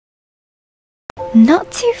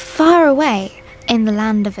Not too far away, in the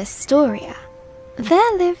land of Astoria,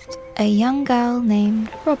 there lived a young girl named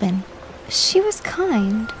Robin. She was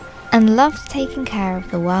kind and loved taking care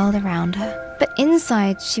of the world around her, but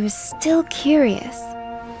inside she was still curious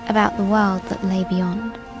about the world that lay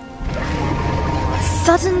beyond.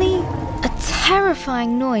 Suddenly, a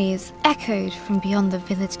terrifying noise echoed from beyond the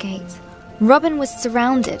village gate. Robin was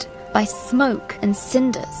surrounded by smoke and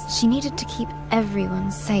cinders. She needed to keep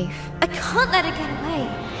everyone safe. I can't let her get away.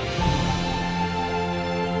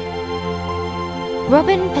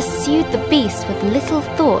 Robin pursued the beast with little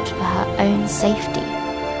thought for her own safety.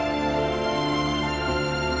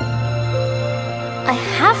 I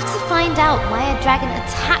have to find out why a dragon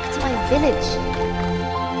attacked my village.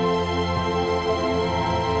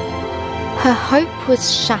 Her hope was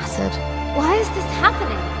shattered. Why is this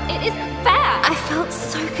happening? It isn't fair! I felt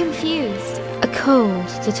so confused. A cold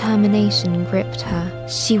determination gripped her.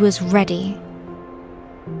 She was ready.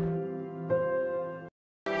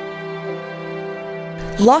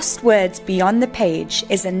 Lost Words Beyond the Page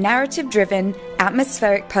is a narrative-driven,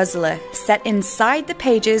 atmospheric puzzler set inside the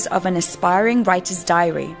pages of an aspiring writer's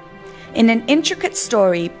diary. In an intricate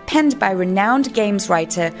story penned by renowned games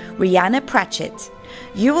writer Rhianna Pratchett,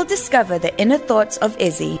 you will discover the inner thoughts of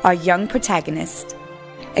Izzy, our young protagonist.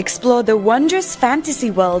 Explore the wondrous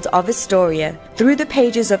fantasy world of Astoria through the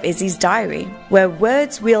pages of Izzy's diary, where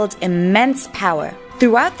words wield immense power.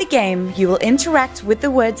 Throughout the game, you will interact with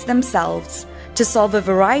the words themselves to solve a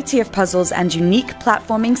variety of puzzles and unique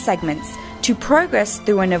platforming segments to progress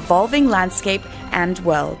through an evolving landscape and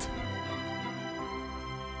world.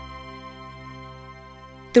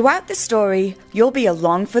 Throughout the story, you'll be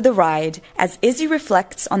along for the ride as Izzy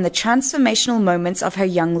reflects on the transformational moments of her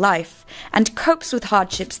young life and copes with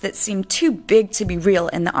hardships that seem too big to be real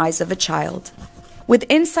in the eyes of a child. With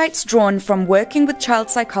insights drawn from working with child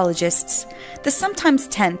psychologists, the sometimes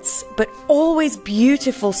tense but always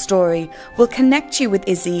beautiful story will connect you with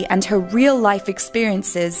Izzy and her real-life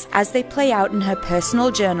experiences as they play out in her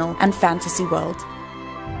personal journal and fantasy world.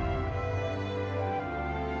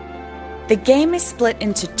 The game is split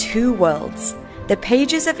into two worlds, the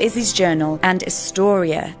pages of Izzy's journal and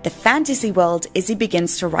Astoria, the fantasy world Izzy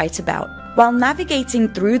begins to write about. While navigating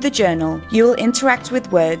through the journal, you will interact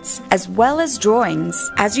with words as well as drawings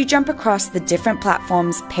as you jump across the different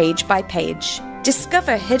platforms page by page.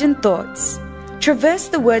 Discover hidden thoughts, traverse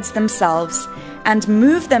the words themselves, and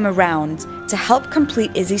move them around to help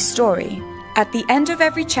complete Izzy's story. At the end of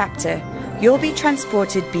every chapter, you'll be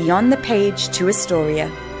transported beyond the page to Astoria.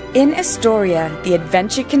 In Astoria, the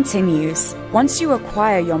adventure continues. Once you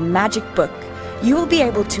acquire your magic book, you will be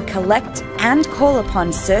able to collect and call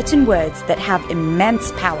upon certain words that have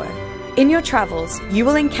immense power. In your travels, you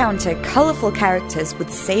will encounter colorful characters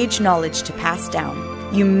with sage knowledge to pass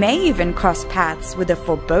down. You may even cross paths with a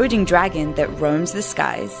foreboding dragon that roams the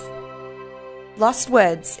skies. Lost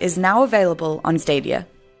Words is now available on Stadia.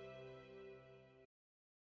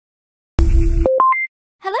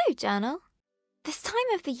 Hello, Journal. This time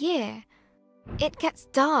of the year, it gets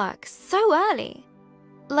dark so early.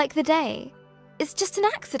 Like the day is just an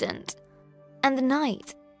accident, and the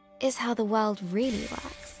night is how the world really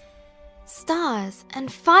works. Stars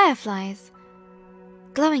and fireflies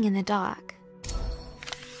glowing in the dark.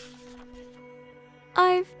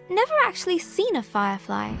 I've never actually seen a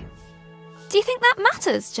firefly. Do you think that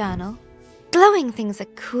matters, Journal? Glowing things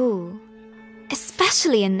are cool,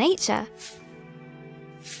 especially in nature.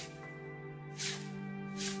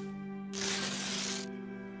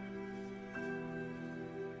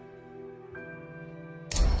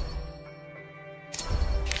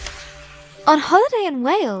 On holiday in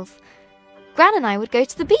Wales, Gran and I would go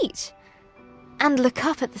to the beach and look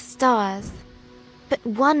up at the stars. But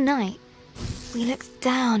one night, we looked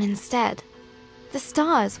down instead. The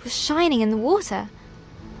stars were shining in the water.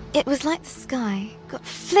 It was like the sky got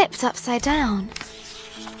flipped upside down.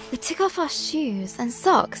 We took off our shoes and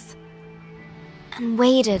socks and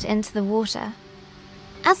waded into the water.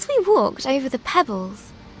 As we walked over the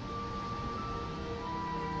pebbles,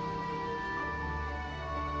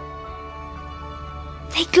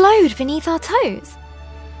 they glowed beneath our toes.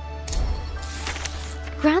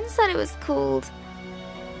 Gran said it was called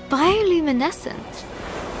bioluminescence.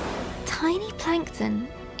 Tiny plankton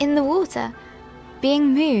in the water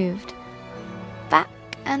being moved back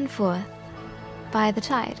and forth by the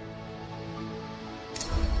tide.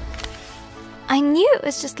 I knew it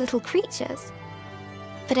was just little creatures,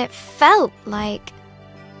 but it felt like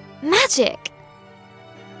magic.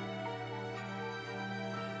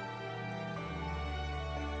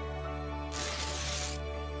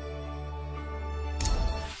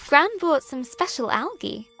 Gran bought some special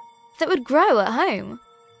algae that would grow at home.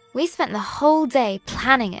 We spent the whole day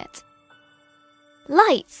planning it.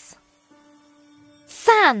 Lights,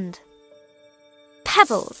 sand,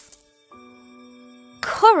 pebbles,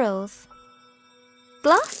 corals,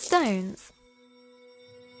 glass stones,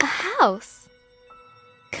 a house,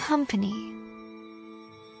 company,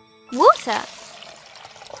 water.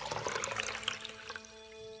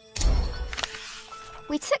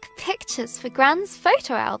 We took pictures for Gran's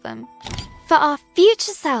photo album for our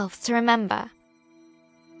future selves to remember.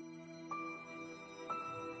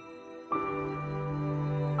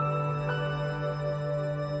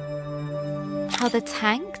 How the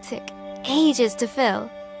tank took ages to fill.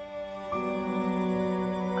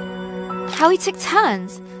 How we took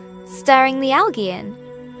turns stirring the algae in.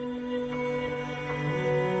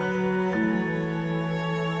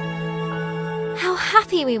 How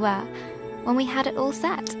happy we were when we had it all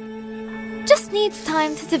set. Just needs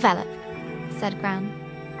time to develop, said Gran.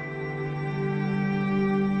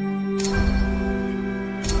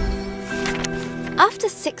 After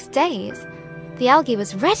 6 days, the algae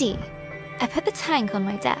was ready. I put the tank on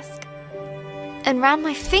my desk and ran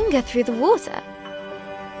my finger through the water.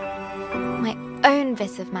 My own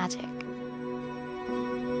bit of magic.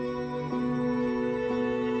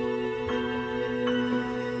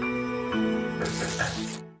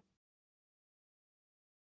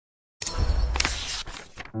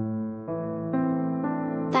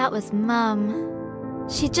 That was Mum.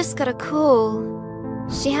 She just got a call.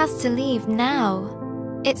 She has to leave now.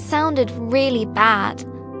 It sounded really bad.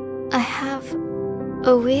 I have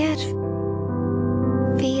a weird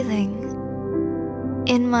feeling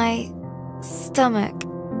in my stomach.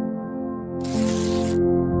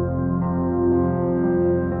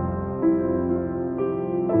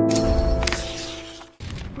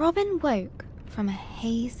 Robin woke from a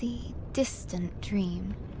hazy, distant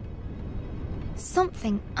dream.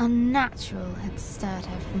 Something unnatural had stirred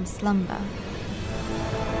her from slumber.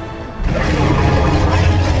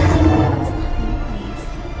 What's that noise?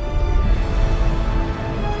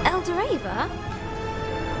 Eldoreva?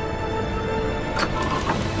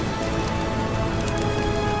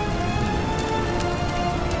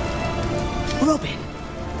 Robin,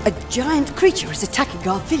 a giant creature is attacking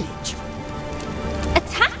our village.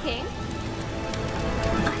 Attacking?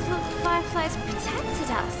 I thought the fireflies protected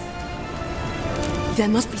us. There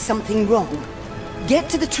must be something wrong. Get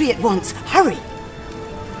to the tree at once. Hurry!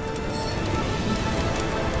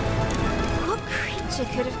 What creature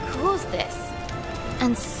could have caused this?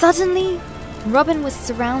 And suddenly, Robin was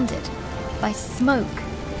surrounded by smoke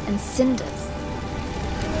and cinders.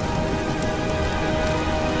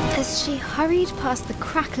 As she hurried past the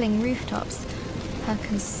crackling rooftops, her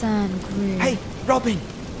concern grew. Hey, Robin,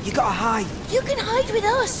 you gotta hide. You can hide with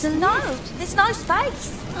us. No, There's no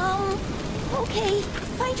space. Okay.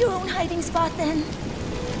 Find your own hiding spot then.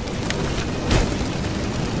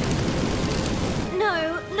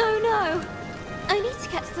 no. I need to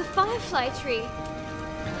get to the firefly tree.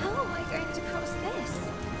 How am I going to cross this?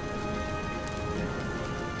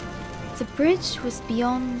 The bridge was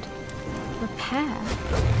beyond repair.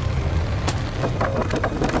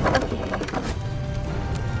 Okay.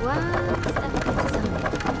 One step at a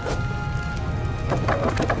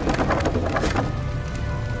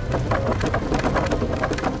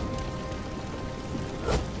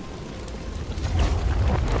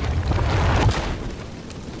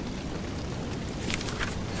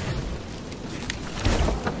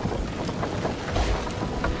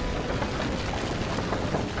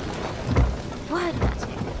Word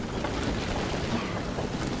magic.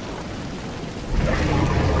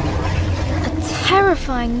 A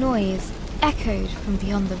terrifying noise echoed from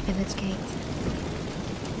beyond the village gate.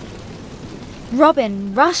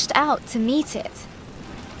 Robin rushed out to meet it.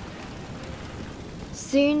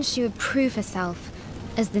 Soon she would prove herself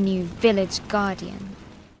as the new village guardian.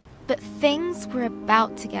 But things were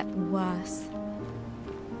about to get worse.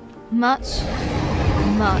 Much,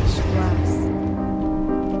 much worse.